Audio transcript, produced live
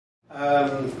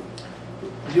During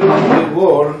the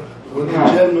war, when the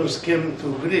Germans came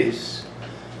to Greece,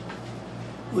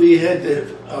 we had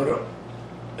our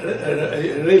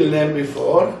real name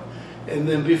before, and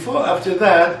then after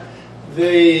that,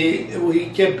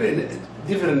 we kept a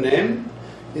different name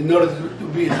in order to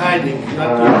be hiding,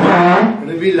 not to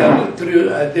reveal our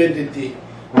true identity,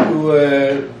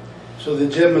 so the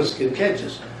Germans can catch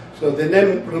us. So the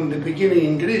name from the beginning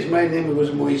in Greece, my name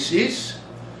was Moise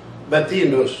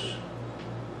Battino.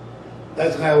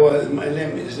 That's how my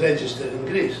name is registered in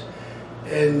Greece.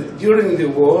 And during the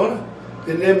war,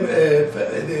 the name,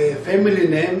 the family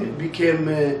name became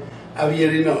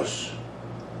Avierinos.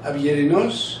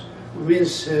 Avierinos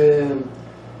means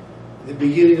the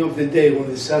beginning of the day when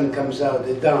the sun comes out,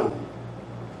 the dawn.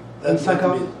 That's what it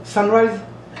means. Sunrise?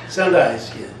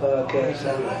 Sunrise, yeah. Okay.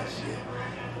 Sunrise, yeah.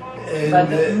 אבל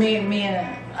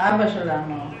אבא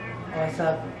שלנו, הוא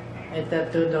עשה את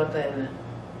התעודות האלה.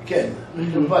 כן,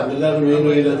 כמובן, אנחנו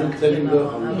היינו ילדים קטנים לא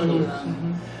חמודים.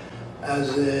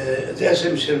 אז זה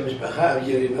השם של משפחה,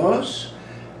 אבירינוס,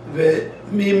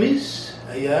 ומימיס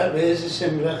היה, ואיזה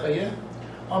שם לך היה?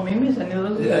 או מימיס? אני לא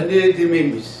יודעת. אני הייתי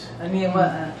מימיס. אני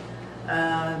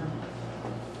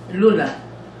לולה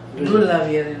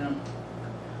אבירינו.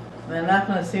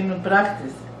 ואנחנו עשינו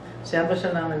פרקטיס, שאבא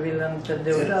שלנו מביא לנו את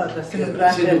הדעות, עשינו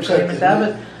פרקטיס עם את אבא,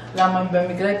 למה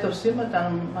במקרה תופסים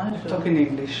אותנו משהו. Talk in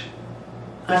English.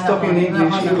 Let's talk in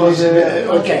English because...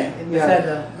 Okay,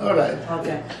 בסדר. All right.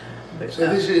 Okay. So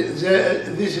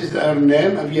this is our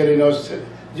name, Avierinos,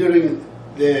 during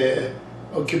the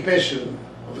occupation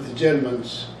of the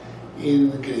Germans in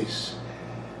Greece.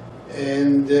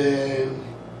 And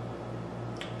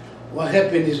what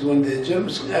happened is when the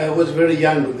Germans, I was very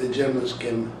young when the Germans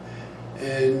came,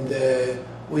 and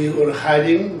we were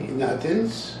hiding in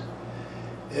Athens.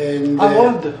 And how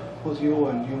old was you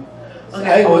when you?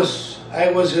 I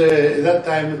was at that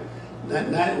time,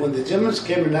 when the Germans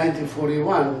came in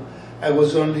 1941, I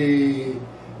was only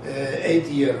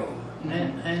 8-year-old.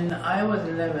 And I was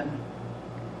 11.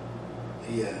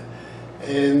 Yeah,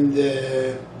 and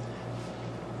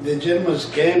the Germans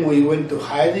came, we went to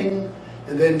hiding,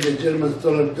 and then the Germans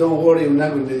told us, don't worry, we're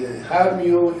not going to harm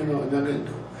you, we're not going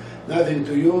to do nothing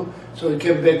to you. So we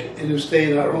came back and we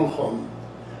stay in our own home.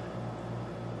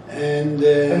 And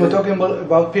we're talking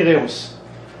about Piraeus.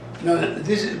 No,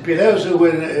 this is Piraeus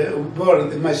when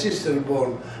born, my sister was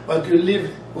born. But we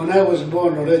lived, when I was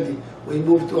born already, we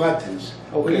moved to Athens.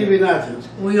 Okay. We live in Athens.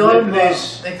 We all born,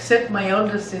 except my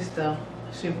older sister,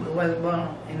 she was born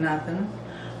in Athens.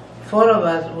 4 of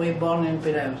us were born in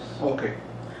Piraeus. Okay.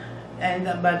 And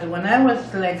but when I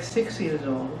was like 6 years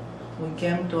old, we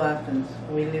came to Athens.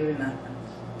 We live in Athens.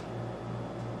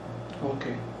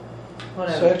 Okay.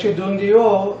 Whatever. So actually during the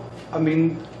war, I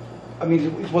mean,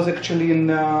 it was actually in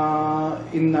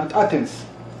Athens.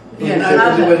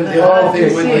 Yes, when the whole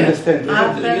thing went, I understand. I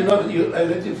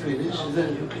let you finish, then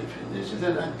you can finish,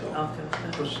 then I talk. Okay.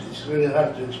 Because it's very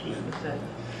hard to explain.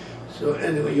 So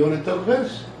anyway, you want to talk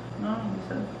first? No,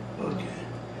 okay.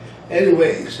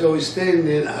 Anyway, so we stayed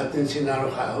in Athens in our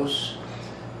house,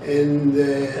 and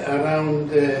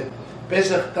around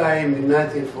Pesach time in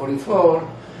 1944,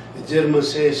 the German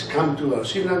says, come to our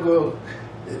synagogue,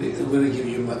 we're going to give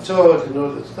you matzot and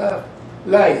all that stuff.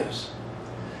 Liars.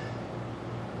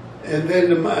 And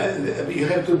then you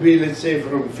have to be, let's say,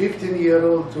 from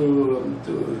 15-year-old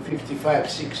to 55,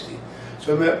 60.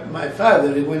 So my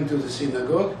father, he went to the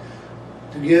synagogue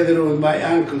together with my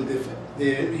uncle,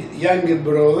 the younger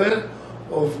brother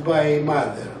of my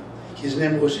mother. His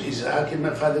name was Isaac and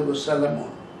my father was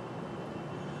Solomon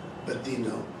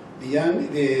Bettino.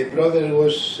 The brother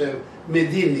was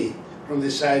Medini from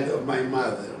the side of my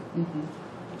mother. Mm-hmm.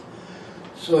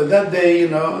 So that day,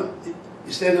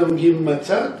 instead of giving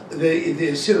matzah,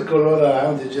 they circle all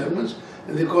around the Germans,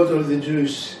 and they caught all the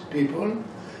Jewish people,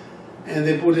 and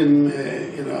they put him,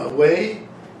 away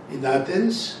in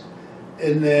Athens.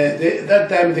 And that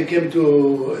time they came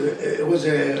to, it was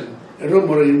a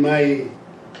rumor in my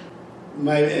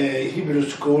Hebrew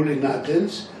school in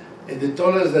Athens, and they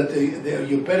told us that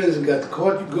your parents got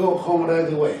caught, go home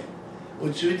right away,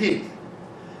 which we did.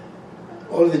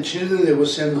 All the children, they were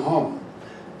sent home.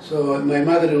 So my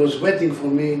mother was waiting for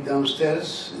me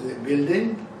downstairs in the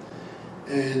building,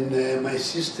 and my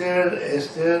sister,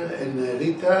 Esther, and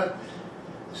Rita.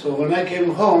 So when I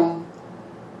came home...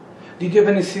 Did you have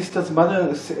any sisters,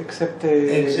 brothers, except...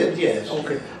 Except, yes.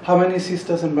 Okay. How many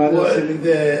sisters and brothers? Well,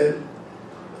 the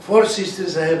 4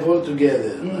 sisters I have all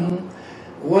together. Mm-hmm.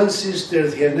 One sister,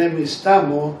 her name is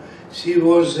Tamo, she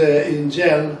was in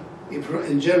jail,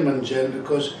 in German jail,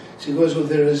 because she was with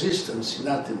the resistance in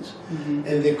Athens. Mm-hmm.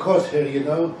 And they caught her,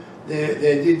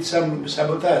 they did some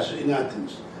sabotage in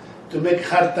Athens to make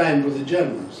hard time with the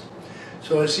Germans.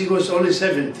 So she was only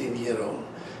 17-year-old.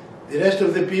 The rest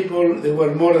of the people, they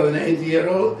were more than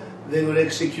 80-year-old, they were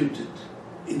executed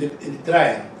in the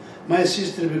trial. My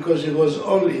sister, because she was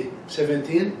only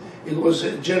 17, it was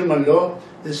a German law,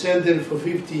 they sent her for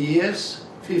 50 years,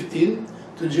 15,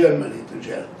 to Germany, to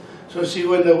jail. So she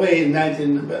went away in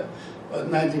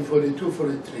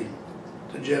 1942-43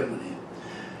 to Germany.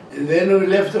 And then we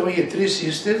left over here 3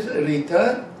 sisters,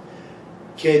 Rita,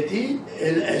 Katie,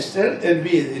 and Esther, and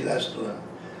me, the last one.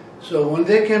 So when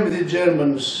they came, the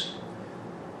Germans,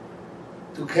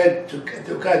 to catch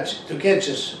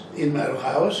us in our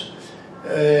house,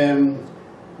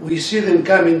 we see them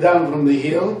coming down from the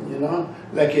hill, you know,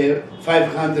 like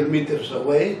 500 meters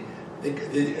away.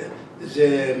 The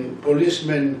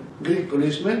policemen, Greek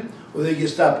policemen, or the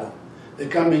Gestapo, they're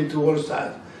coming towards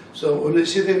us. So when we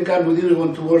see them come, we didn't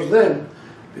want towards them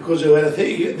because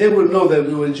they would know that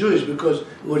we were Jewish because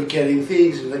we were carrying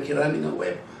things, like running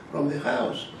away from the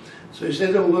house. So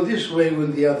instead of go this way, we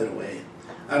went the other way,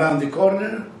 around the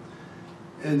corner,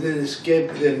 and then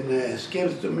escaped. Then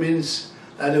escaped means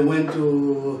that I went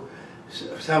to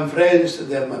some friends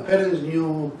that my parents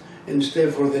knew and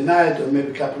stayed for the night or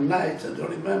maybe a couple of nights, I don't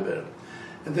remember.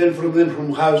 And then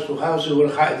from house to house, we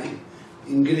were hiding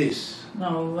in Greece.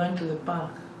 No, we went to the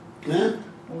park. Huh?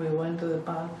 We went to the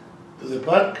park. To the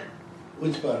park?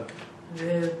 Which park?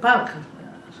 The park.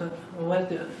 So we went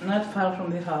not far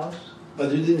from the house.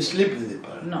 But you didn't sleep in the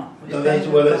park? No. No, that's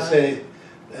what I say.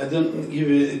 I don't give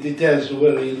you details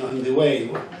where, you know, on the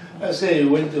way. I say you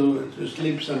went to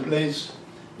sleep someplace,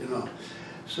 you know.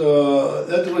 So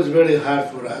that was very hard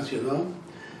for us, you know.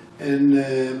 And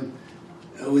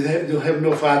we have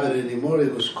no father anymore. He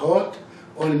was caught.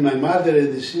 Only my mother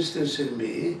and the sisters and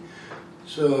me.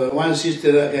 So one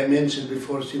sister, like I mentioned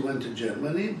before, she went to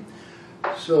Germany.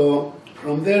 So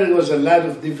from there, it was a lot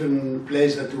of different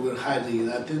places that we were hiding in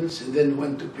Athens, and then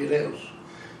went to Piraeus,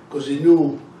 because he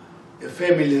knew a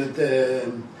family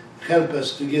that helped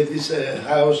us to get this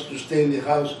house, to stay in the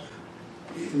house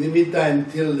in the meantime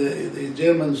till the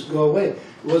Germans go away.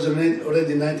 It was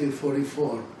already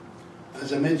 1944.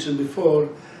 As I mentioned before,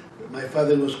 my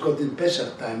father was caught in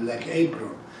Pesach time, like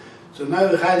April. So now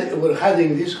we're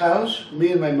hiding in this house,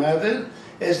 me and my mother.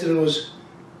 Esther was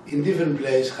in different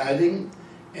place hiding,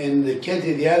 and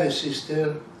Katie, the other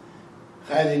sister,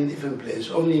 hiding in different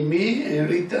place. Only me and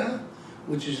Rita,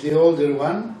 which is the older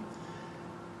one,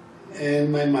 and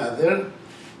my mother,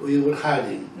 we were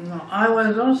hiding. No, I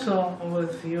was also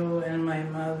with you and my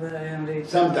mother and Rita.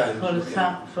 Sometimes.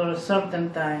 For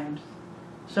certain time.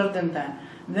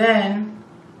 Then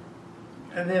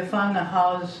they found a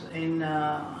house in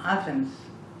Athens,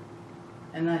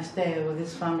 and I stayed with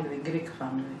this family, Greek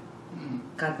family,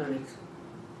 Catholic,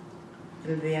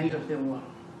 till the end of the war.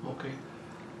 Okay.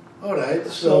 All right.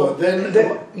 So then,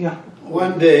 yeah.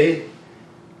 One day,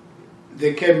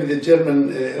 they came. The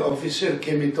German officer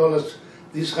came and told us,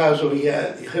 "This house over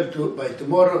here, you have to by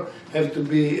tomorrow have to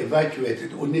be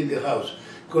evacuated. We need the house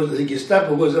because the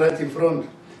Gestapo was right in front.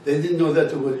 They didn't know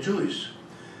that we were Jewish.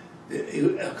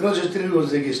 Across the street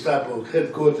was the Gestapo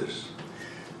headquarters.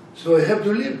 So I have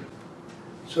to leave.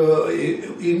 So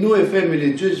he knew a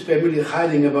family, a Jewish family,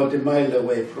 hiding about a mile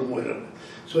away from wherever.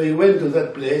 So he went to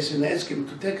that place and asked him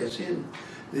to take us in.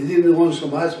 They didn't want so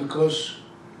much because,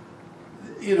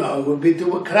 you know, it would be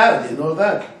too crowded and all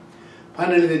that.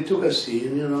 Finally, they took us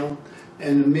in, you know,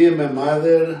 and me and my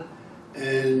mother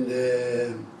and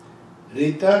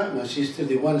Rita, my sister,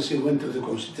 the one she went to the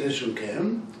concentration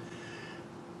camp.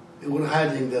 We were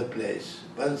hiding in that place.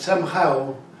 But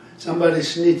somehow, somebody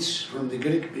snitched from the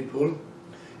Greek people,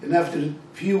 and after a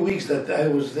few weeks that I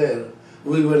was there,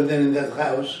 we were then in that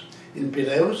house in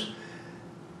Piraeus,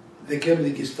 they came the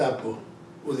Gestapo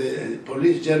with the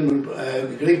police, German,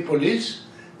 Greek police,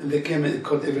 and they came and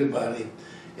caught everybody.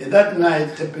 And that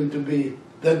night happened to be,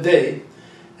 that day,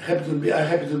 I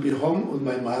happened to be home with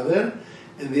my mother,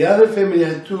 and the other family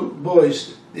had 2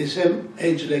 boys, the same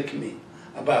age like me,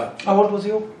 about. What was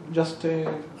you? Just...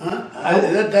 At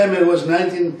that time I was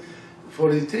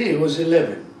 1943, I was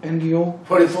 11. And you?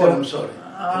 44, I'm sorry.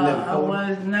 I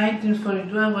was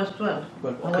 1942, I was 12.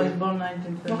 Well, okay. I was born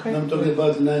 1930. Okay. I'm talking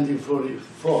about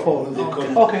 1944. When they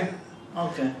Okay. called. Okay.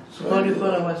 Okay, so 44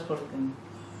 I was 14.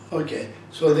 Okay,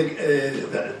 so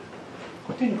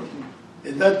Continue.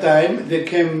 at that time they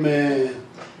came, I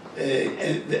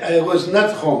was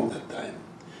not home that time.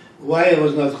 Why I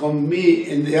was not home? Me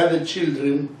and the other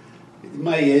children,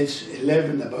 my age,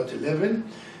 11, about 11,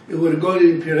 we were going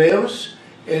in Piraeus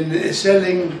and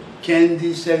selling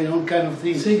candy, selling all kind of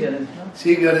things. Cigarette, no?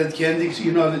 Cigarette, candies,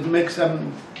 you know, that make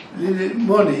some needed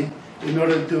money in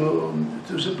order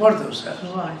to support ourselves.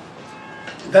 Why?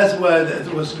 That's why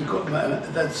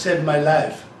that saved my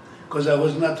life, because I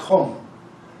was not home.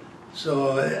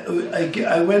 So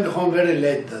I went home very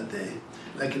late that day,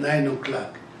 like 9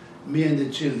 o'clock. Me and the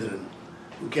children,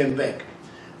 we came back.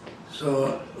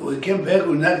 So we came back,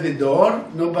 we knocked the door,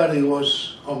 nobody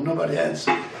was home, nobody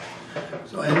answered.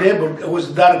 So a neighbor, it was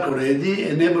dark already,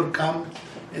 a neighbor come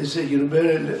and said, you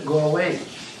better go away.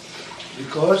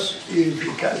 Because if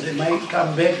they might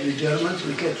come back, the Germans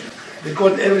will catch you. They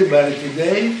caught everybody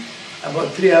today.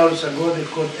 About 3 hours ago, they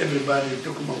caught everybody and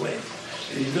took them away.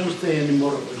 And you don't stay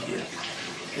anymore over here.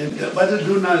 And what to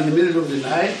do now in the middle of the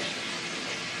night?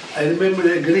 I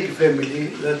remember a Greek family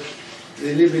that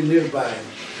they live in nearby.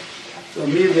 So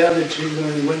me and the other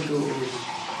children, we went to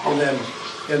them.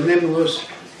 Her name was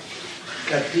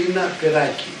Katina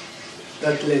Peraki,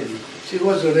 that lady. She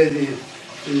was already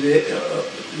in the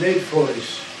late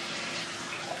 40s.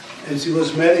 And she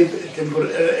was married,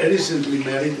 recently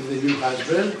married to the new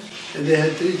husband, and they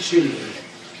had 3 children.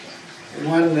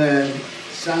 One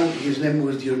son, his name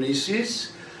was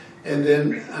Dionysius, and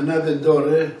then another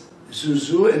daughter,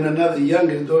 Zuzu, and another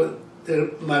younger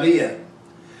daughter, Maria.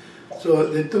 So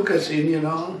they took us in, you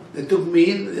know, they took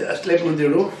me in, I slept on the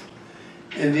roof,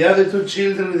 and the other 2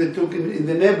 children they took in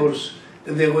the neighbors,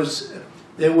 and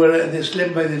they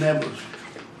slept by the neighbors.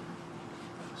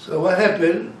 So what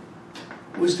happened?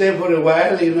 We stayed for a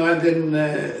while, you know, and then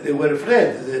they were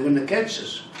afraid they were going to catch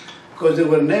us, because they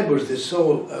were neighbors. They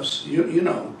saw us, you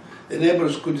know, the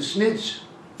neighbors could snitch.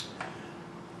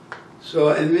 So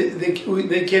and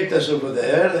they kept us over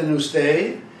there, and we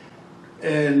stayed.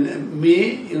 And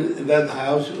me in that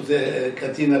house with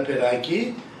Katina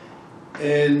Peraki,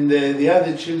 and the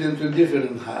other children to a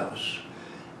different house.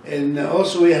 And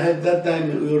also we had that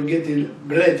time, we were getting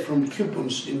bread from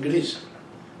coupons in Greece.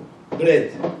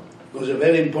 Bread was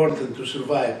very important to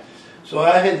survive. So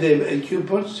I had the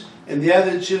coupons, and the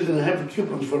other children have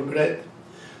coupons for bread.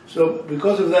 So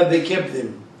because of that, they kept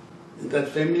them in that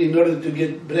family in order to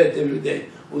get bread every day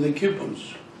with the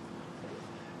coupons.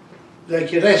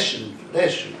 Like rations.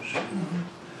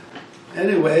 Mm-hmm.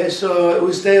 Anyway, so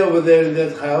we stay over there in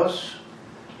that house.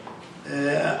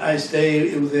 I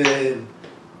stay with the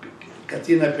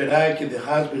Katina Peraki, the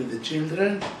husband, the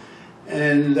children,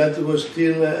 and that was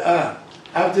still,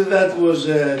 after that was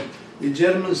the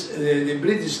Germans, the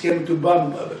British came to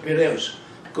bomb Piraeus,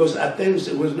 because Athens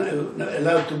was not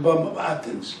allowed to bomb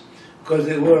Athens, because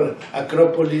there were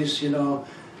Acropolis, you know,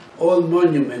 all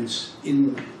monuments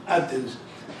in Athens.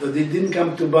 But they didn't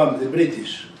come to bomb the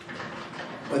British,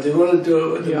 but they wanted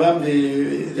to bomb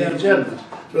the Germans.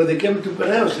 So they came to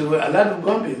Piraeus, there were a lot of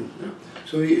bombing.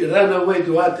 So we ran away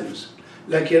to Athens,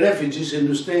 like refugees, and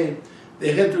to stay.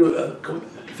 They had to,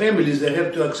 families, they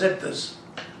have to accept us,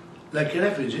 like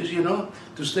refugees, you know,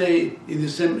 to stay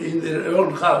in their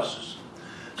own houses.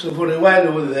 So for a while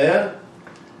over there,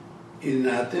 in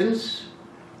Athens,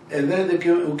 and then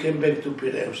we came back to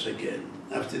Piraeus again,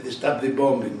 after they stopped the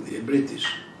bombing, the British.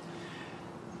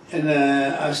 And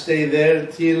I stayed there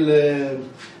till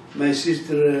my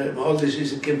sister, my older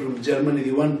sister, came from Germany.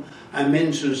 The one I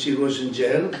mentioned, she was in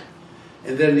jail.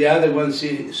 And then the other one,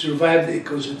 she survived the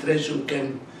concentration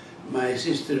camp, my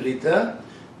sister Rita.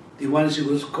 The one, she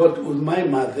was caught with my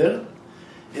mother,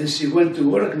 and she went to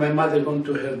work. My mother went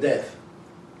to her death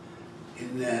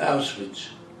in Auschwitz.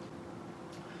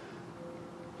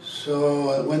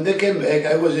 So when they came back,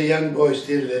 I was a young boy,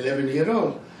 still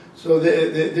 11-year-old. So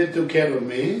they took care of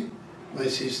me, my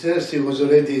sister. She was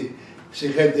already,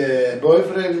 she had a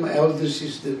boyfriend, my older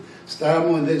sister,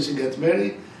 Stamo, and then she got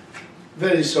married.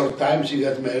 Very short time she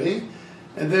got married.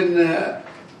 And then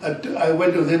I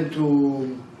went with him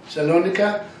to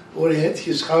Salonika, where he had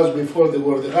his house before the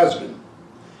war, the husband.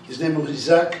 His name was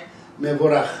Isaac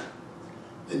Mevorach,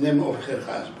 the name of her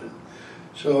husband.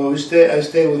 So I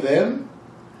stayed with them.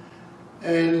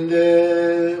 And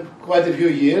quite a few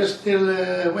years, till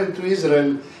went to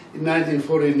Israel in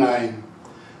 1949.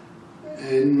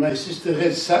 And my sister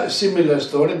had a similar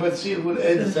story, but she would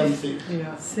add something.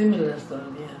 Yeah, similar story,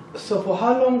 yeah. So for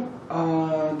how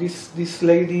long this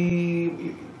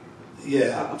lady,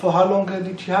 for how long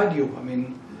did she hide you? I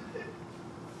mean,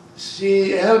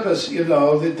 she helped us, you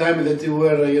know, the time that you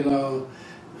were, you know,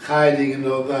 hiding and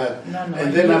all that. No,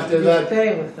 and then after that,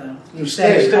 stay with her. You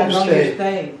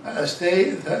stay. I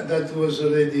stayed. That was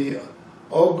already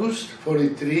August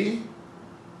 43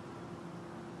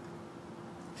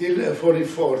 till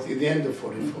 44, till the end of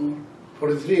 44. Mm-hmm.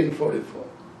 43 and 44.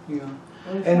 Yeah.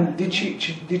 And did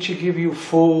she give you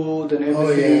food and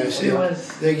everything? Oh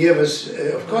yes, they gave us.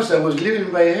 Of course, I was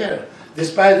living by her,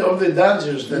 despite all the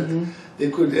dangers that They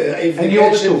could, if they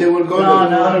catch them, they would go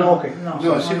Okay.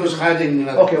 No, she was hiding in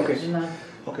that Okay, place. okay.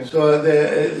 Okay. So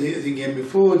they gave me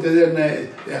food, and then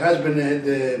the husband had,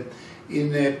 in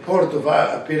a port of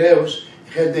Piraeus,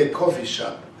 had a coffee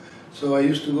shop. So I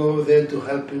used to go there to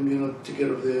help him, you know, take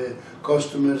care of the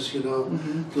customers, you know,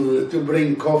 to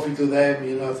bring coffee to them,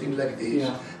 you know, things like this.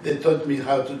 Yeah. They taught me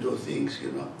how to do things,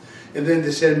 you know. And then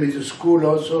they sent me to school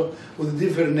also with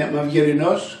different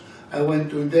Mavgerinos. I went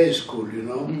to day school, you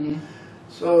know.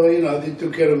 So, you know, they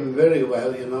took care of me very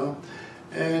well, you know.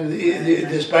 And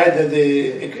despite that the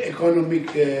economic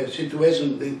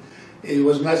situation, it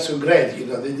was not so great, you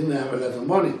know. They didn't have a lot of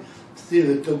money. Still,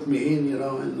 they took me in, you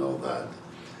know, and all that.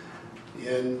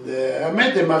 And I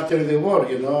met them after the war,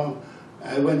 you know.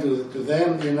 I went to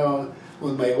them, you know,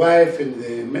 with my wife, and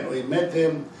we met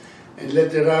them. And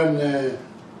later on,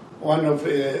 one of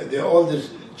the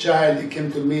oldest child, he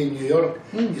came to me in New York.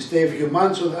 He stayed a few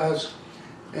months with us,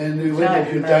 and we went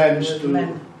a few times to.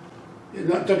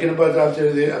 Not talking about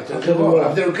after the war.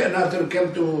 After I came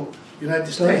to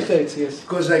United States. Yes.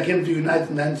 Because I came to United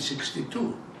in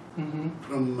 1962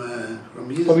 from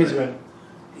Israel. From Israel.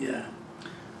 Yeah.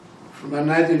 From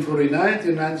 1949 to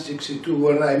 1962,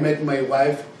 where I met my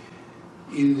wife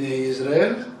in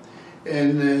Israel,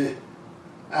 and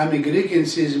I'm a Greek and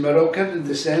she's Moroccan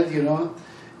descent, you know,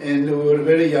 and we were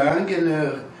very young, and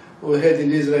we had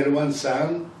in Israel one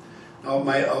son,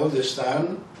 my oldest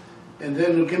son, and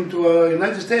then we came to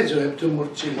United States. We have two more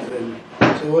children.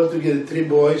 So altogether 3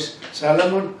 boys: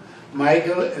 Solomon,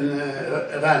 Michael, and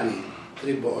Rani.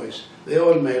 3 boys. They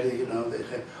all married, you know.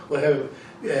 We have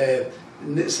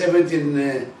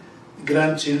 17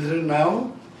 grandchildren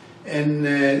now, and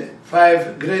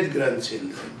 5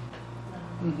 great-grandchildren.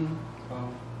 Wow.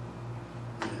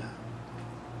 Yeah.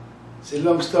 It's a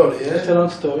long story, eh? It's a long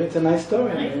story. It's a nice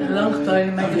story. A long story,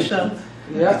 make it short.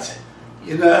 Yeah.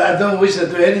 You know, I don't wish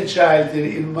that to any child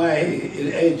in my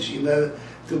age, you know,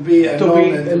 to be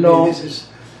alone and alone. This is,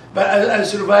 but I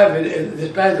survived it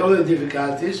despite all the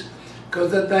difficulties, because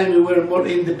that time we were more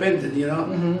independent, you know.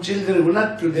 Children were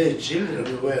not today's children,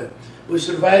 we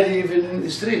survived even in the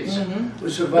streets.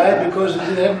 We survived because we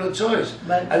didn't have no choice.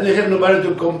 I didn't have nobody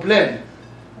to complain.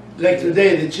 Like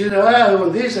today, the children, I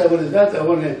want this, I want that, I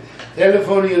want a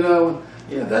telephone, you know.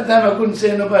 At that time I couldn't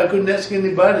say nobody, I couldn't ask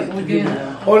anybody to give me.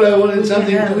 All I wanted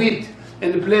something to eat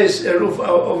and a place, a roof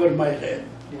over my head.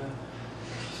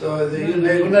 So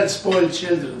they were not spoiled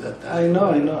children that time. I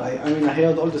know. I mean, I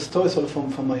heard all the stories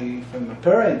from my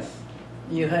parents.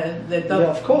 You had the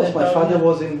Yeah, of course. My father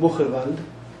was in Buchenwald,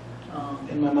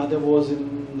 and my mother was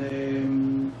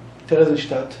in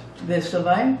Theresienstadt. They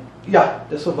survived? Yeah,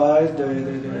 they survived.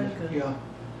 Yeah.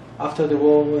 After the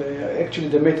war, actually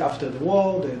they met after the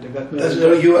war. They got married. That's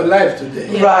why you're alive today.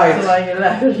 Yeah, Right. that's why you're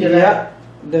alive. Yeah.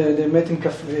 They met in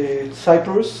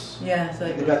Cyprus. Yeah,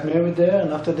 Cyprus. They got married there, and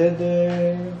after that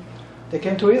they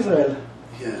came to Israel.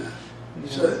 Yeah.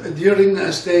 So during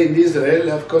a stay in Israel,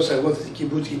 of course, I was at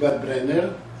Kibbutz Givat Brenner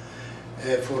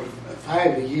for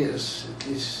 5 years at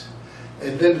least.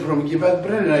 And then from Givat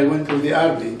Brenner, I went to the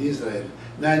army in Israel,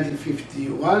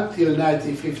 1951 till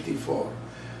 1954.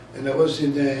 And I was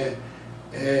in the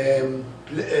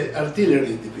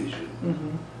artillery division.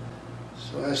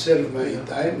 So I served my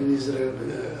time in Israel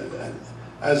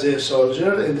as a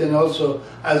soldier, and then also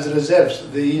as reserves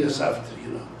the years after,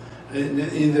 you know,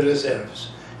 in the reserves.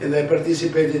 And I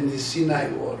participated in the Sinai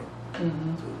War.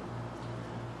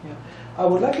 Yeah. I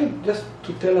would like you just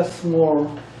to tell us more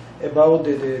about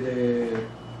the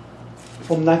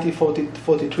from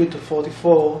 1943 to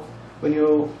 44, when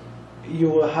you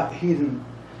were hidden.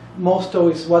 More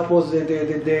stories. What was the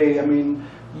day? I mean,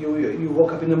 you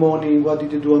woke up in the morning. What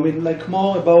did you do? I mean, like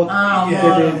more about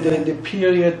the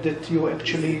period that you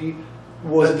actually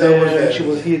was there. And she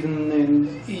was hidden. And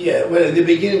yeah. Well, at the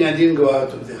beginning, I didn't go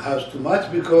out of the house too much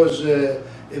because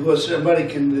it was somebody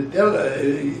can tell.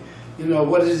 You know,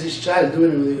 what is this child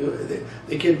doing?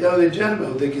 They can tell the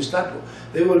German, the Gestapo.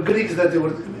 They were Greeks that they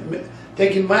were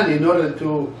taking money in order to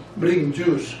bring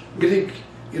Jews, Greek,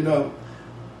 you know,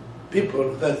 people,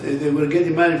 that they were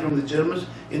getting money from the Germans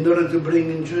in order to bring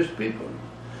in Jewish people.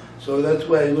 So that's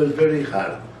why it was very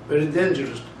hard, very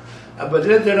dangerous. But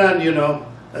later on, you know,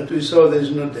 that we saw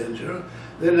there's no danger.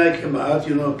 Then I came out,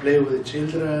 you know, play with the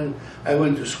children. I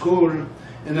went to school,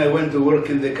 and I went to work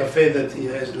in the cafe that he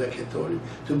has, like I told you,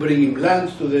 to bring him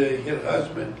lunch to her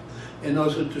husband, and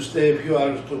also to stay a few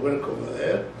hours to work over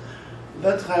there.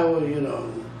 That's how, you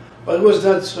know, but it was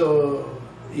not so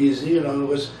easy, you know, it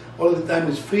was all the time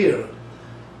is fear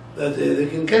that they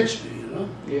can catch me, you know.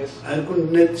 yes. I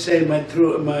couldn't say my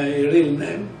real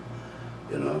name,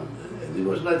 you know, and it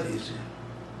was not easy.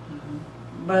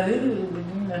 But it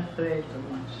didn't afraid too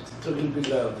much. Talk a little bit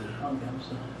louder. Okay, I'm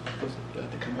sorry. Because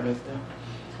the camera is there.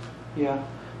 Yeah.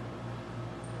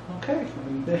 Okay. I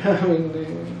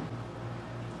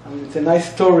mean, it's a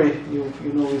nice story. You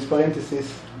know, with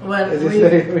parentheses. Well, As you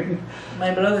say.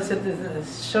 my brother said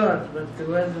it's short, but it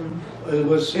wasn't. It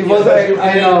was. It was.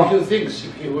 I know. A few things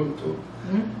if you want to.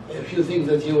 A few things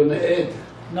that you want to add.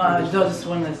 No, I just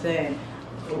want to say,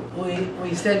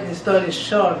 we said the story is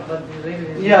short, but it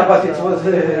really. Yeah, but it was.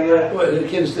 Yeah. Well, you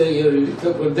can stay here and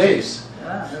talk for days.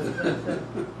 Ah, that's it.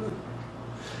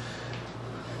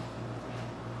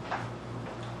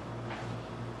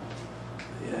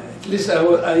 At least I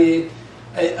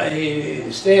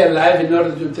stay alive in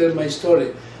order to tell my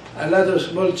story. A lot of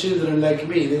small children like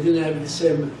me, they didn't have the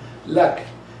same luck,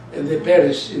 and they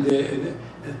perished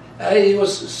I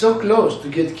was so close to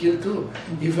get killed too.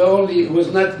 If I only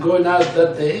was not going out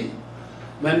that day,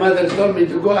 my mother told me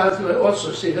to go out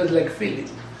also. She had like feeling,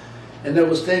 and I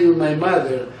was staying with my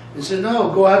mother and said, "No,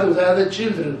 go out with the other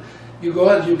children. You go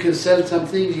out, you can sell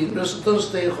something. You don't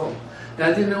stay home." And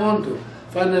I didn't want to.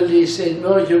 Finally, he said,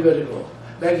 "No, you better go."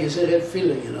 Like he said, "Have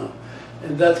feeling, you know."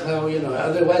 And that's how, you know.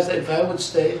 Otherwise, if I would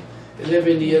stay,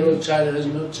 11-year-old child has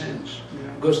no chance. Yeah.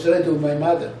 Go straight to my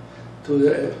mother, to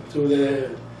the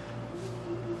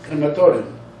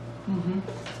crematorium. Mm-hmm.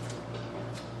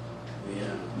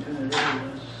 Yeah. It really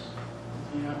was,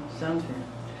 something.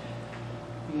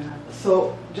 Yeah.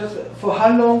 So, just for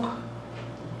how long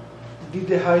did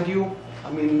they hide you?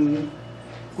 I mean.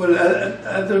 Well,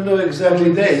 I don't know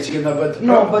exactly dates, you know, but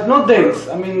No, but not dates.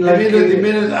 I mean, like the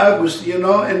minute August, you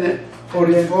know, and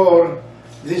 44.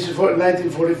 This is for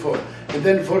 1944, and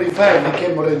then 45 they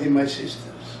came already my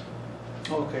sisters.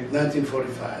 Okay.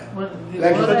 1945. Well,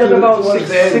 Like war But it ended- about towards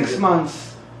the end. 6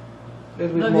 months.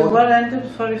 Little bit no, the more. war ended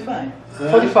 45.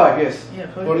 45, yes. Yeah,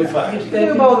 45. You Yeah, stayed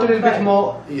in About a little 45. bit more,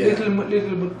 Yeah.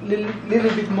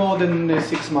 little bit more than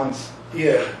 6 months.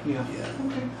 Yeah. Yeah.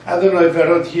 Yeah. I don't know if I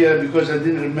wrote here because I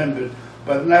didn't remember,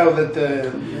 but now that.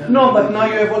 Yeah. No, but now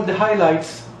you have all the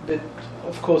highlights that,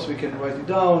 of course, we can write it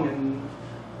down and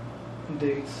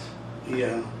dates.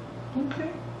 Yeah. Okay.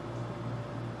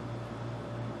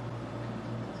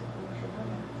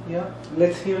 Yeah.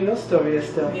 Let's hear your story,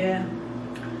 Esther. Yeah.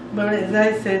 But as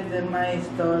I said, my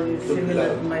story is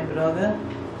similar to my brother.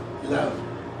 Love.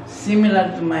 Similar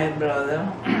to my brother.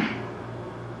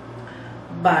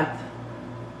 But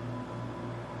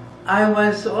I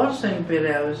was also in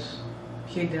Piraeus,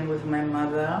 hidden with my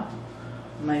mother,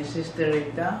 my sister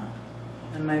Rita,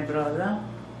 and my brother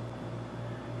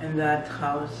in that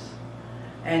house.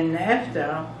 And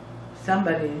after,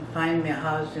 somebody find me a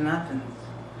house in Athens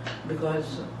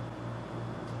because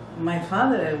my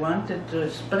father wanted to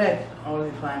spread all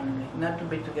the family, not to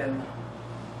be together.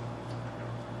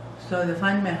 So they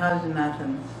find me a house in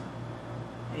Athens,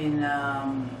 in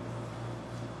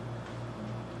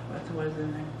what was the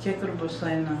name?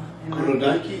 Kekroposina.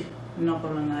 Kolonaki? No,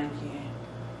 Kolonaki.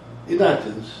 In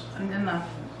Athens. And in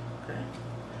Athens, okay.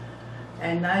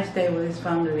 And I stayed with his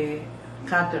family,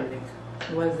 Catholic.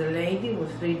 He was a lady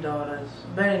with 3 daughters,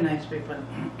 very nice people.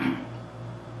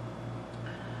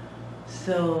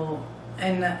 So,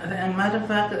 and matter of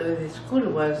fact, the school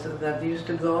was that used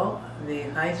to go, the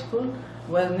high school,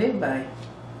 was nearby.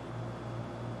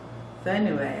 So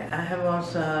anyway, I have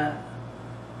also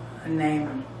a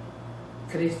name,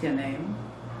 Christian name.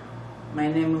 My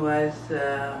name was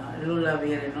Lula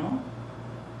Virino,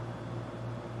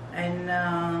 and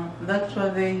that's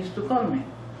what they used to call me.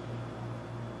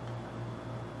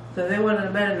 So they were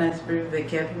very nice people, they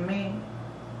kept me.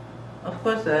 Of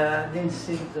course, I didn't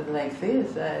sit like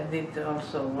this, I did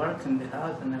also work in the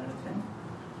house and everything.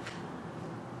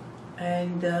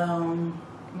 And,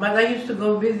 but I used to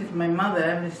go visit my mother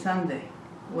every Sunday,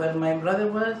 where my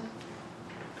brother was,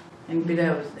 in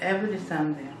Piraeus, every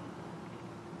Sunday.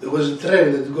 There was a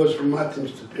train that goes from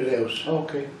Athens to Piraeus.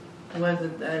 Okay. It was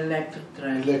an electric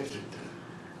train. Electric train.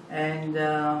 And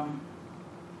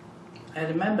I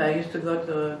remember I used to go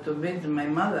to visit my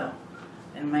mother.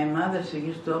 And my mother, she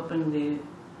used to open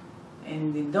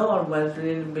and the door was a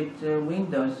little bit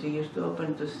window. She used to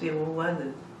open to see who was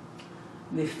it.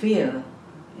 The field,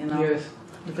 you know. Yes.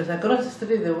 Because across the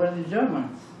street there were the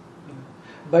Germans.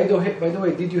 By the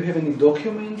way, did you have any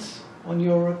documents on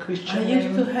your Christian I name?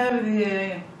 used to have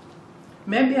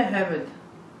maybe I have it.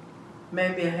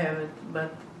 Maybe I have it,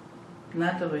 but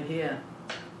not over here.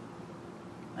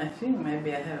 I think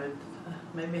maybe I have it.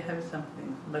 Maybe I have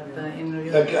something, but in New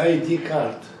York. Like ID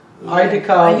card. ID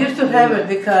card. I used to have it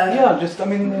because Yeah, just, I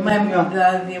mean, the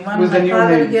one with the my new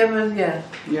father name. gave us, yeah.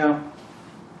 Yeah.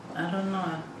 I don't know.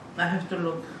 I have to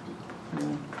look.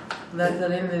 That's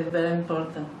really very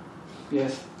important.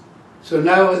 Yes. So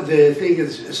now the thing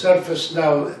is surfaced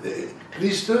now.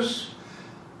 Christos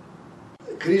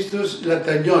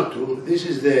Latagnotou. This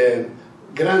is the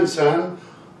grandson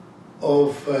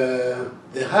of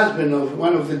the husband of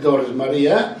one of the daughters,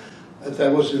 Maria, that I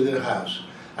was in their house.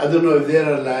 I don't know if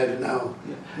they're alive now.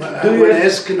 Yeah. I will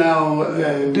ask now.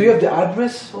 Do you have the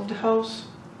address of the house?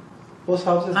 Both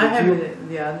houses? I have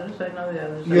the address, I know the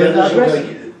address. You have the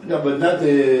address? No, but not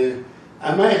the.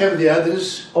 I might have the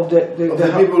address Of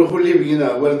the people who live,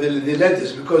 where the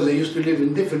letters, because they used to live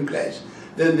in different places.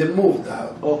 Then they moved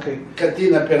out. Okay.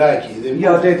 Katina Peraki. They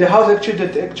Yeah, moved. the house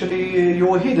actually you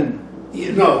were hidden.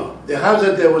 No, the house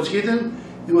that was hidden,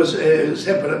 it was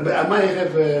separate. But I might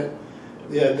have the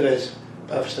address.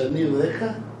 Pavstaniu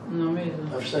 10. Νομίζω.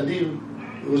 Pavstaniu,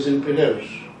 it was in Piraeus.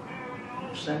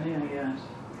 Ψανία, yes.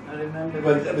 I remember.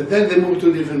 But then they moved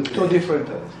to different places. Two different.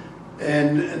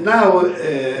 And now,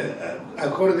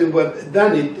 according to what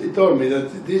Danny told me,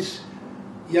 that this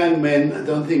young man, I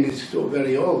don't think he's so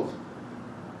very old,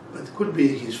 but it could be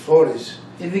his 40s.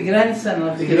 Is the grandson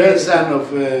of The grandson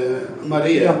of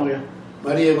Maria. Yeah, Maria.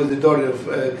 Maria was the daughter of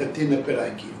Katina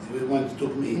Peraki, the one who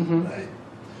took me, right?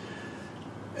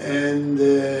 And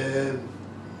I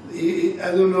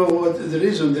don't know what the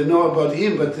reason they know about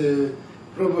him, but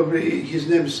probably his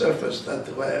name surfaced. That's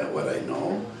what I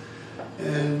know.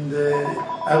 And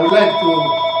I would like to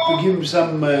give him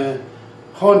some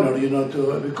honor,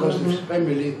 because his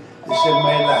family, they saved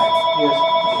my life. Yes.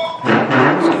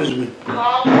 Excuse me.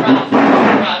 Call from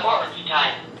what was the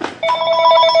time?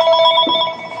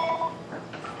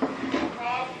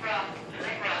 Call from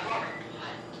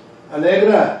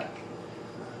Allegra.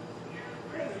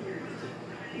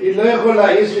 היא לא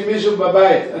יכולה, יש לי מישהו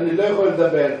בבית, אני לא יכול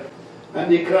לדבר.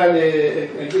 אני אקרא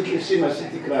אגיד לסימה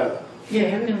שתקרא לה. Yeah,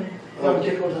 you can. I'll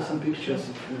take also some pictures.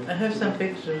 I have some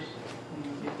pictures.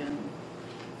 You can.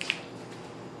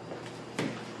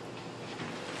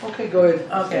 Okay, go ahead.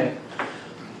 Okay.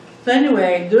 So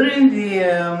anyway, during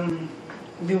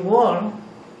the war,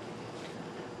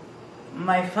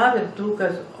 my father took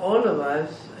us, all of us,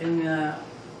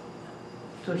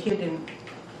 to hidden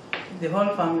the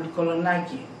whole family,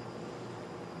 Kolonaki.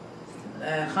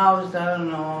 House, I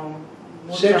don't know.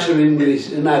 Section in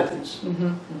Greece, in Athens.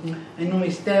 And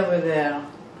we stay over there.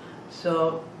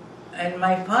 So, and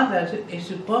my father is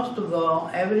supposed to go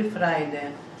every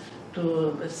Friday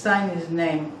to sign his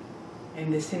name in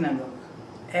the synagogue.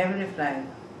 Every Friday.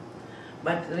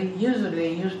 But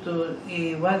usually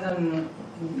he wasn't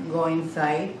go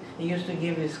inside. He used to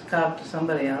give his card to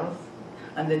somebody else,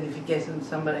 identification to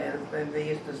somebody else, and they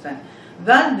used to sign.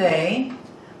 That day,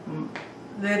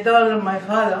 they told my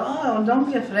father, "Oh, don't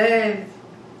be afraid,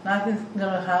 nothing's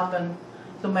gonna happen."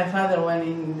 So my father went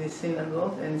in the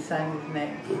synagogue and signed his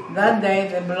name. That day,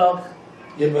 the block.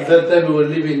 Yeah, but that time we were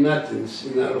living in Athens,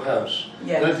 in our house.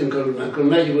 Yes. Not in Kolonaki.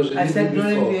 Kolonaki was I said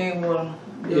before. during the war.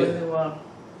 During the war.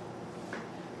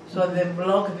 So they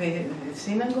blocked the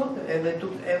synagogue and they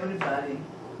took everybody,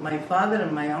 my father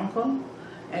and my uncle,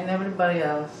 and everybody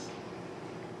else.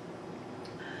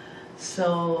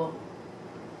 So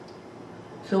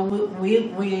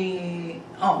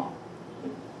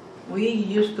we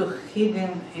used to hid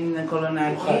in the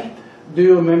Kolonaki. Do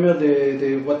you remember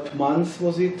the what month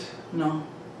was it? No.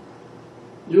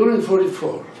 During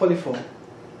 44. 44.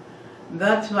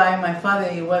 That's why my father,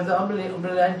 he was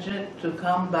obliged to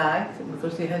come back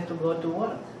because he had to go to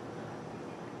work.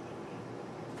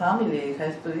 Family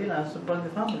has to, support the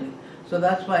family. So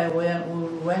that's why we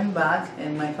went back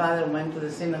and my father went to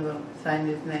the synagogue, signed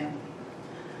his name.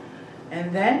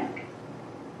 And then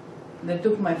they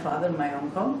took my father, my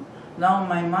uncle. Now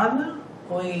my mother,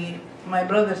 my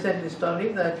brother said the story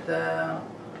that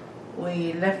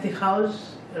we left the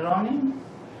house running.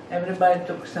 Everybody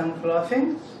took some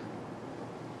clothing.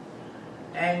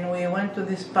 And we went to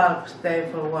this park, stay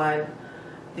for a while,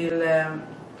 till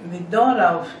the daughter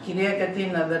of Kyria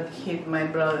Katina that hit my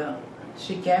brother,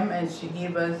 she came and she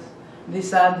gave us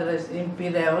this address in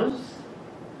Piraeus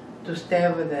to stay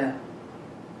over there.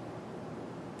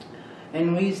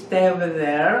 And we stay over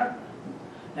there,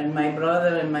 and my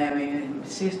brother and my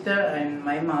sister and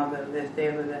my mother, they stay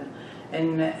over there.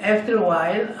 And after a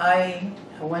while, I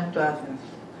went to Athens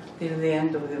till the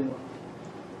end of the war.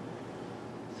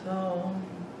 So,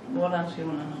 what else you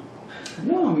want to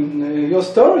know? No, I mean, your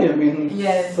story,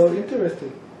 Yes. so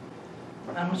interesting.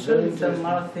 I'm sure Very there's interesting.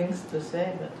 more things to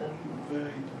say, but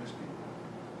Very interesting.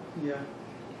 Yeah.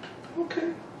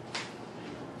 Okay.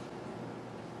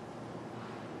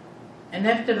 and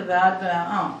after that,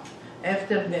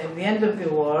 after the end of the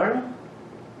war,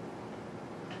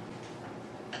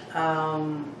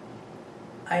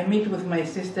 I meet with my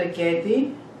sister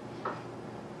Katie,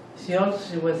 She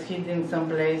was hidden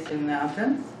someplace in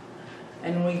Athens,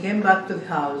 and we came back to the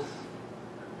house.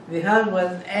 The house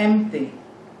was empty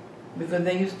because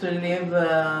they used to live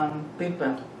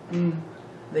people.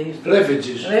 They used to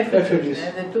Refugees. Refugees.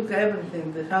 And they took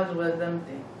everything. The house was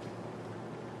empty.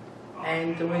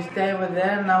 And we stayed over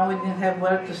there. Now we didn't have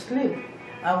where to sleep.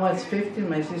 I was 15,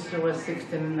 my sister was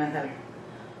 16 and a half.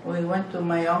 We went to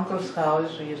my uncle's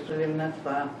house. We used to live not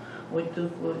far. We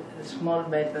took a small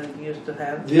bed that we used to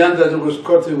have. The one that was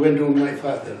caught, we went to my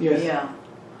father. Yes. Yeah.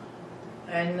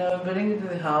 And we bring it to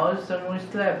the house and we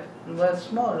slept. It was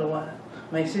small.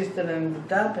 My sister in the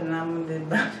top and I'm in the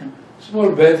bottom.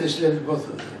 Small bed, they slept both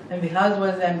of them. And the house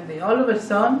was empty. All of a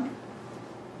sudden,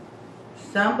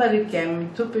 somebody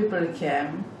came, two people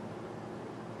came,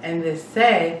 and they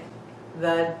said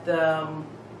that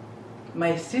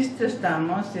my sister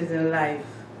Stamos is alive.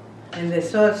 And they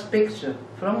saw his picture.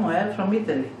 From where? From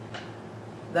Italy.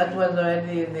 That was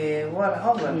already the war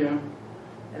over. Yeah.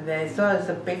 And they saw us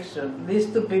a picture. These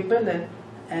two people,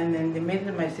 and in the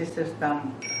middle, my sister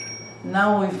Stamos.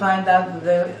 Now we find out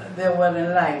that they were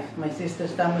alive. My sister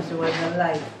Stamos was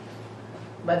alive.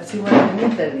 But she was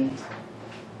in Italy.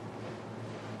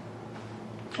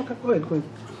 Okay, go ahead, go ahead.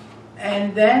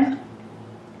 And then,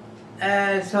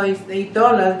 so he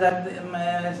told us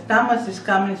that Stamos is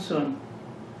coming soon.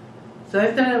 So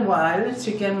after a while,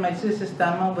 she came, my sister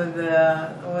Stamos, with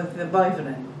the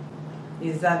boyfriend,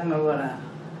 Isaac Megora.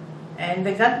 And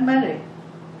they got married.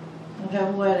 We have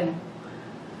a wedding.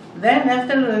 Then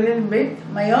after a little bit,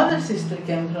 my other sister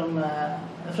came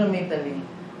from Italy.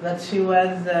 That she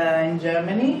was in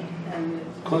Germany and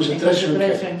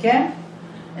Concentration camp.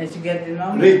 And she got the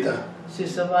number. Rita. She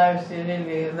survived. She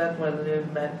really, that was really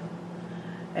bad.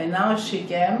 And now she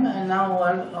came, and now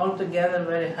we're all together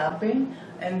very happy.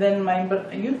 And then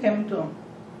you came too.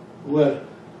 Where?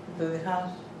 To the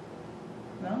house.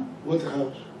 No? What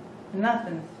house?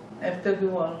 Nothing. After the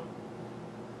war.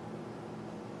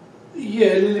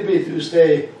 Yeah, a little bit. We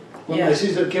stay. When my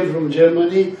sister came from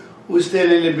Germany, we stayed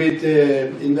a little bit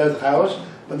in that house.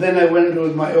 But then I went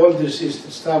with my older sister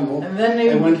Stamo. And then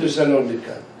I went to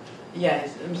Salonika.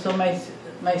 Yes. And so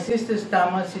my sister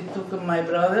Stamos, she took my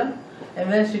brother,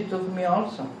 and then she took me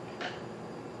also.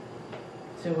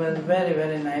 She was very,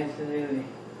 very nice, really.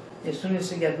 As soon as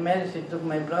she got married, she took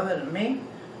my brother and me,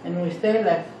 and we stayed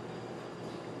like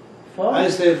four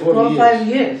or 5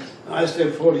 years. I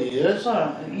stayed 4 years. You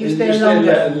and stayed you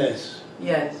longer. stayed less.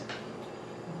 Yes.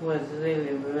 It was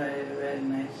really very, very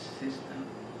nice sister.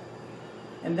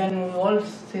 And then we all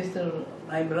sister,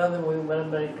 my brother, we were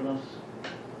very close.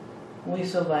 We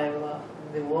survived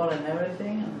the war and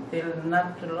everything until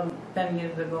not too long, 10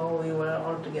 years ago, we were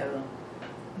all together.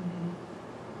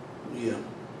 Yeah.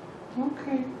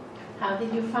 Okay. How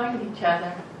did you find each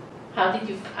other? How did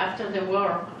you, after the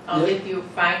war, how Yeah. did you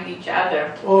find each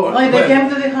other? Oh, they came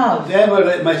to the house. They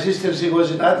were, my sister, she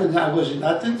was in Athens, I was in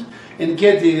Athens, and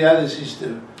Katie, the other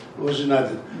sister, was in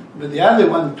Athens. But the other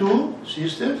one, two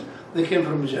sisters, they came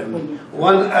from Germany.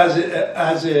 One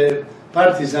as a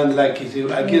partisan, like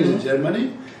against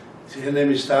Germany, her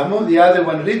name is Stamo. The other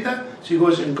one, Rita, she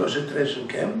was in concentration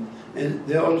camp, and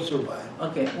they all survived.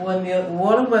 Okay, when the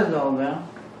war was over,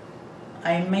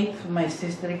 I met my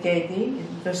sister Katie,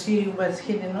 because she was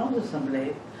hidden over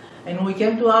someplace, and we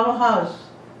came to our house.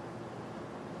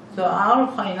 So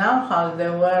in our house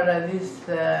there were these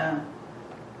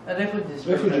refugees.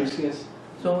 Refugees, yes.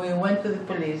 So we went to the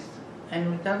police,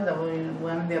 and we told them we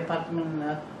want the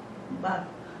apartment back.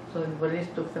 So the police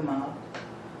took them out.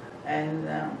 And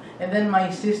then my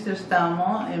sister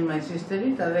Stamo and my sister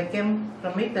Rita, they came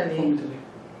from Italy. From Italy.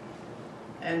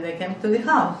 And they came to the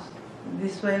house.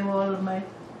 This way we all met.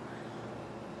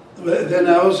 Well, then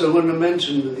I also want to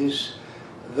mention this,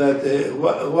 that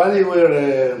while we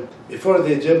were, before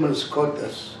the Germans caught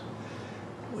us,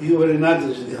 we were in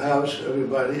Athens, in the house,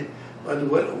 everybody, but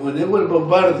when they were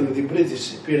bombarding the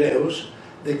British Piraeus,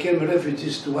 they came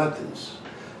refugees to Athens.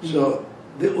 So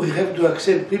we have to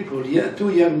accept people, two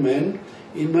young men,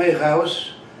 in my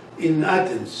house in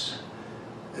Athens.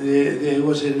 There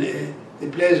was the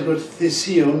place called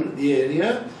Thesion, the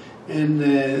area, and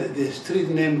the street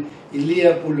name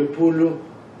Ilia Poulopoulou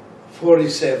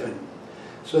 47.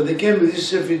 So they came with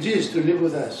these refugees to live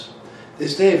with us. They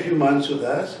stayed a few months with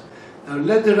us. Now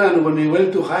later on, when we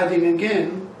went to hiding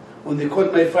again, when they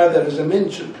caught my father, as I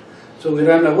mentioned, so we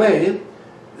ran away,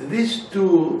 these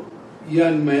two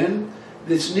young men,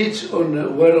 they snitched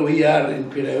on where we are in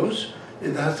Piraeus,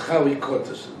 and that's how he caught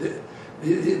us.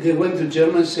 They went to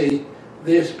Germany and say,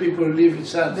 these people live in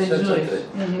such a place.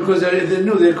 Because they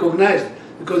knew, they recognized,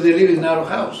 because they live in our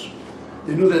house.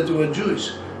 They knew that we were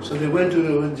Jewish. So they went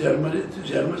to Germany, to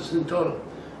Germans, and told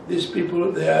these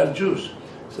people they are Jews.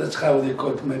 So that's how they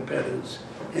caught my parents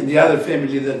and the other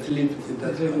family that lived in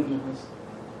that house.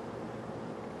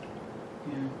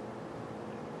 Yeah.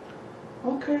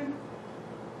 Okay.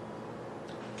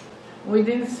 We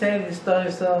didn't say the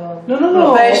story so No,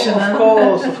 professional. of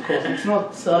course. It's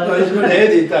not. Sorry. No, it's good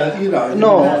edit, you know.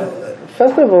 No.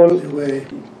 First of all, The way.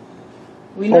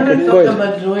 We never Okay, go talk ahead.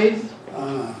 about Jews.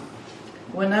 Ah,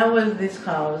 When I was this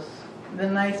house, the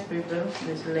nice people,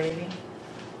 this lady,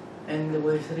 and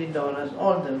with $3,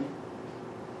 all them,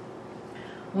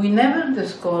 we never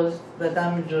discussed that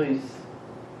I'm Jewish.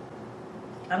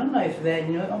 I don't know if they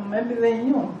knew, or maybe they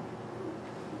knew.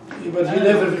 but you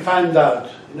never find out.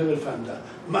 You never find out.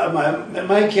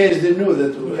 My case, they knew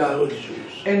that we Yeah. were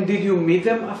Jews. And did you meet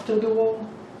them after the war?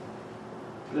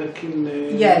 Like in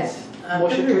Yes, Moshe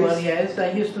after the war, case? yes, I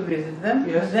used to visit them.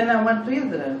 Yes. And then I went to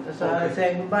Israel, so I Okay.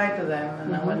 said goodbye to them, and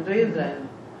I went to Israel.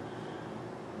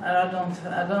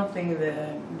 I don't think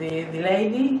the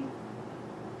lady,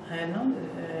 I know,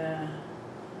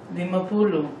 the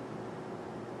Mapulu.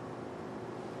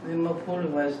 The Mapulu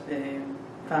was the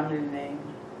family name.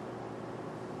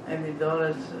 And the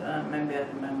dollars, maybe I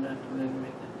remember a little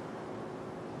bit.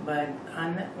 But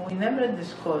we never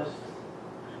discussed.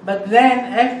 But then,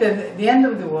 after the end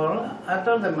of the war, I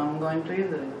told them I'm going to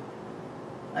Israel.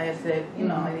 I said, you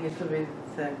know, I used to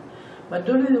visit them. But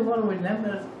during the war, we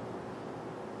never.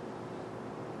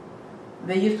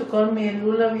 They used to call me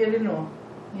Lula Vierino,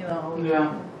 you know.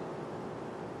 Yeah.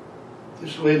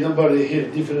 This way nobody hear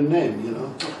different name, you know.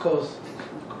 Of course.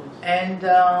 And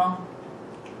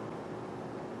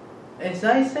as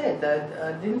I said,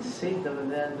 I didn't sit over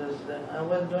there. I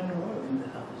was doing work in the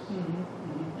house.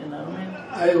 You know what I mean?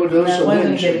 I would And I also wasn't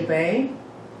mention. getting paid.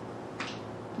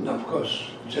 No, of course,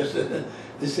 just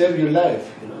they save your life,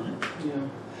 you know. Yeah.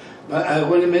 But I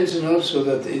want to mention also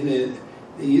that in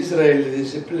Israel there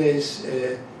is a place,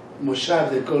 Moshav,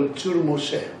 they call Tzur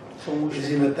Moshe. It's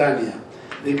in Netanya.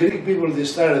 The Greek people, they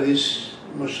started this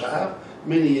Moshav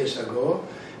many years ago,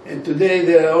 and today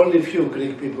there are only few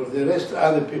Greek people. The rest,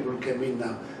 other people came in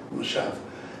now, Moshav.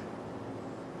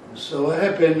 So what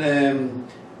happened,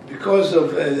 because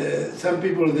of some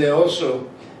people, they also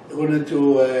wanted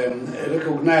to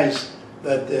recognize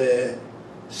that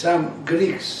some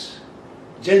Greeks,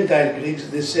 Gentile Greeks,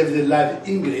 they saved their life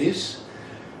in Greece.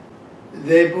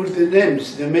 They put the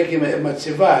names, they make him a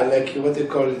matzeva, like what they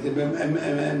call it,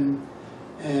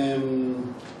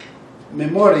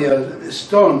 memorial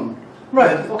stone.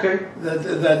 Right. That, Okay.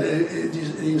 That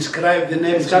inscribe the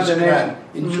name Inscribe the name.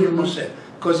 in Tzur Moshe.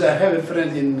 Because I have a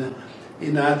friend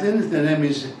in Athens. The name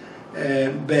is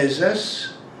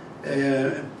Bezos,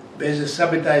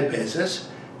 Sabetai Bezos,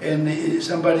 and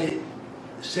somebody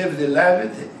saved the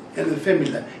life and the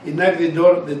family. He knocked the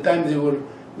door the time they were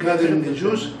gathering the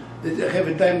Jews. They have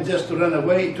a time just to run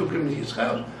away. He took him to his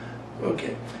house.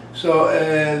 Okay. So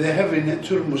they have in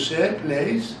Tzur Moshe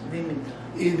place,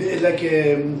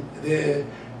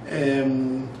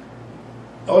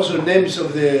 also names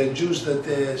of the Jews that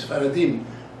Sfaradim.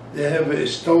 They have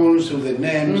stones with the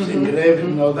names engraved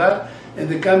and all that. And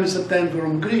they come sometimes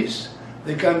from Greece.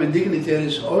 They come in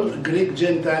dignitaries, all Greek,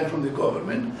 Gentile from the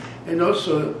government, and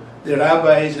also the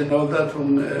rabbis and all that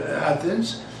from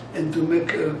Athens, and to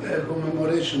make a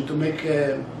commemoration, to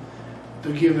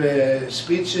give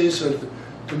speeches or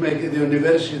to make the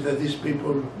university that these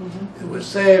people were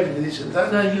saved, this and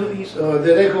that. So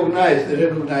they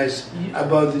recognize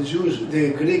about the Jews,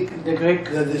 the Greek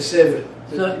that they saved.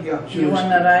 So you want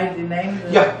to write the name?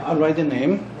 Yeah, I'll write the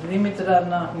name. Dimitra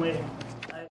Nachmir.